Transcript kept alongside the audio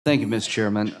Thank you, Mr.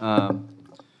 Chairman.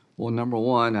 Well, number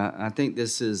one, I think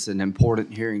this is an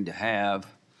important hearing to have.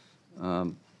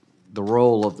 The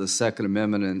role of the Second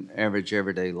Amendment in average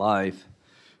everyday life.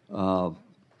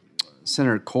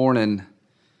 Senator Cornyn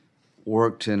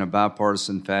worked in a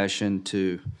bipartisan fashion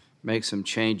to make some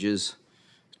changes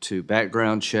to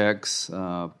background checks,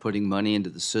 putting money into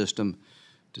the system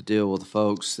to deal with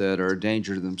folks that are a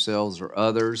danger to themselves or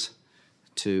others,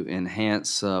 to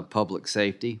enhance public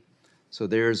safety. So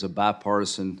there's a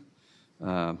bipartisan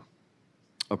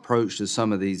approach to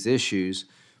some of these issues,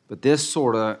 but this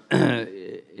sort of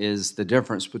is the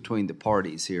difference between the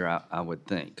parties here, I would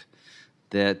think.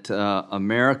 That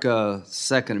America's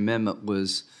Second Amendment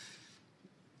was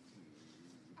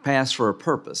passed for a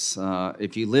purpose.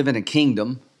 If you live in a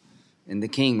kingdom and the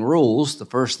king rules, the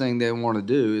first thing they want to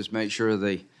do is make sure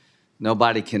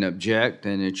nobody can object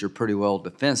and that you're pretty well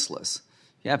defenseless.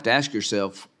 You have to ask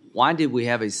yourself, why did we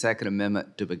have a Second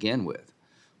Amendment to begin with?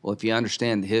 Well, if you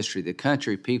understand the history of the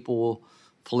country, people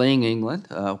fleeing England,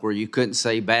 where you couldn't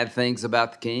say bad things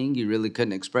about the king, you really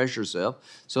couldn't express yourself.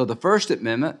 So the First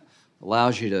Amendment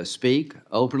allows you to speak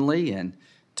openly and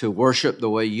to worship the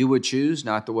way you would choose,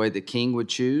 not the way the king would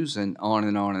choose, and on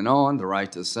and on and on, the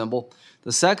right to assemble.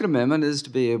 The Second Amendment is to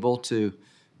be able to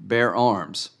bear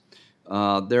arms.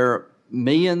 There are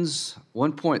millions,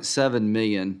 1.7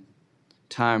 million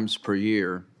times per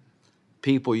year,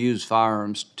 people use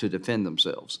firearms to defend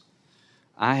themselves.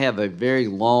 I have a very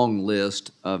long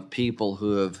list of people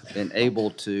who have been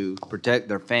able to protect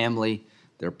their family,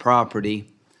 their property,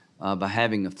 by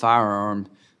having a firearm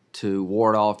to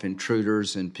ward off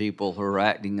intruders and people who are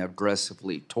acting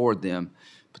aggressively toward them,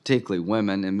 particularly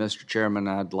women. And Mr. Chairman,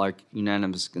 I'd like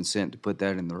unanimous consent to put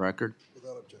that in the record.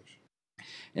 Without objection.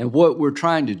 And what we're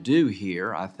trying to do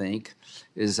here, I think,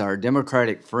 is our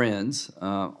Democratic friends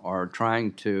are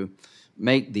trying to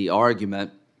make the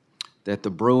argument that the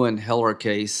Bruen-Heller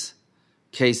cases,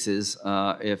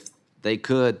 if they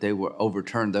could, they would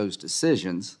overturn those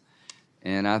decisions.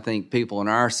 And I think people on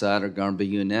our side are going to be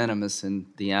unanimous in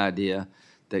the idea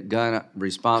that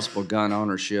responsible gun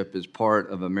ownership is part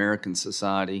of American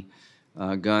society.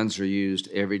 Guns are used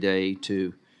every day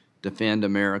to defend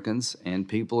Americans, and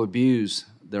people abuse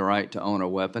the right to own a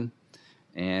weapon.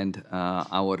 And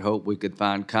I would hope we could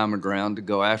find common ground to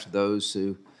go after those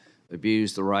who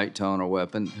abuse the right to own a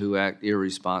weapon, who act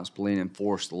irresponsibly and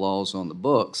enforce the laws on the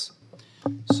books.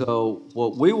 So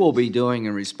what we will be doing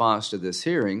in response to this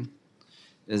hearing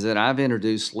is that I've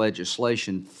introduced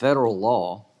legislation, federal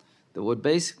law, that would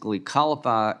basically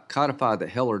codify the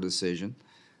Heller decision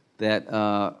that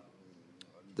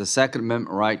the Second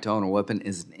Amendment right to own a weapon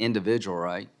is an individual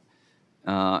right,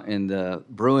 and the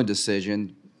Bruen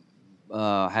decision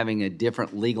having a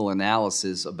different legal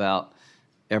analysis about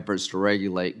efforts to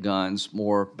regulate guns,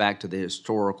 more back to the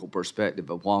historical perspective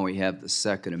of why we have the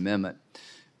Second Amendment.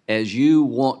 As you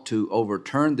want to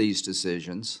overturn these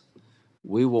decisions,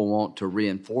 we will want to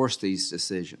reinforce these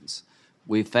decisions.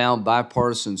 We found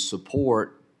bipartisan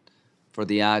support for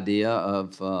the idea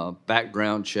of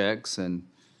background checks and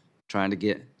trying to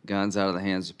get guns out of the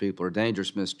hands of people who are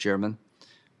dangerous, Mr. Chairman.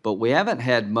 But we haven't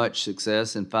had much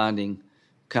success in finding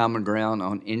common ground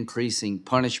on increasing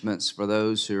punishments for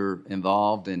those who are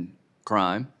involved in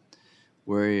crime.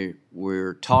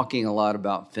 We're talking a lot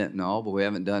about fentanyl, but we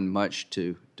haven't done much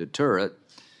to deter it.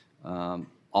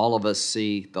 All of us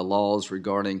see the laws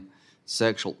regarding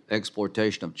sexual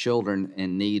exploitation of children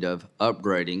in need of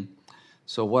upgrading.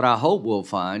 So what I hope we'll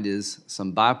find is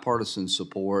some bipartisan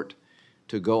support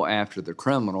to go after the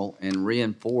criminal and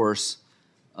reinforce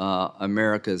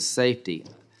America's safety.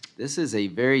 This is a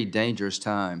very dangerous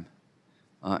time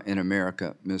in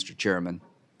America, Mr. Chairman.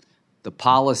 The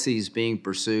policies being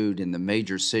pursued in the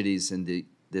major cities in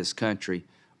this country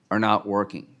are not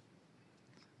working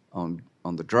on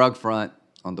the drug front,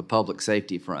 on the public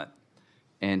safety front.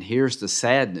 And here's the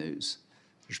sad news.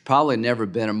 There's probably never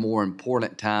been a more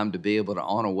important time to be able to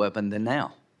own a weapon than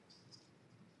now.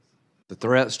 The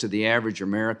threats to the average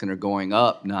American are going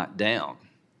up, not down.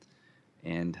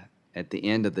 And at the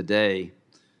end of the day,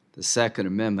 the Second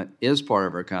Amendment is part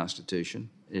of our Constitution.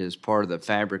 It is part of the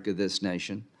fabric of this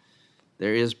nation.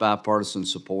 There is bipartisan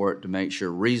support to make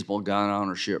sure reasonable gun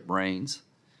ownership reigns,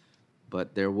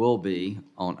 but there will be,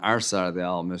 on our side of the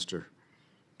aisle, Mr.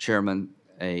 Chairman,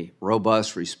 a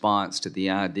robust response to the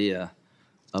idea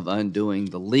of undoing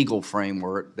the legal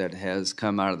framework that has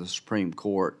come out of the Supreme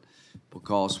Court,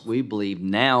 because we believe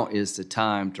now is the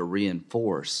time to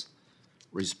reinforce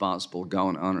responsible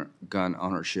gun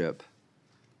ownership,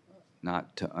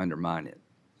 not to undermine it.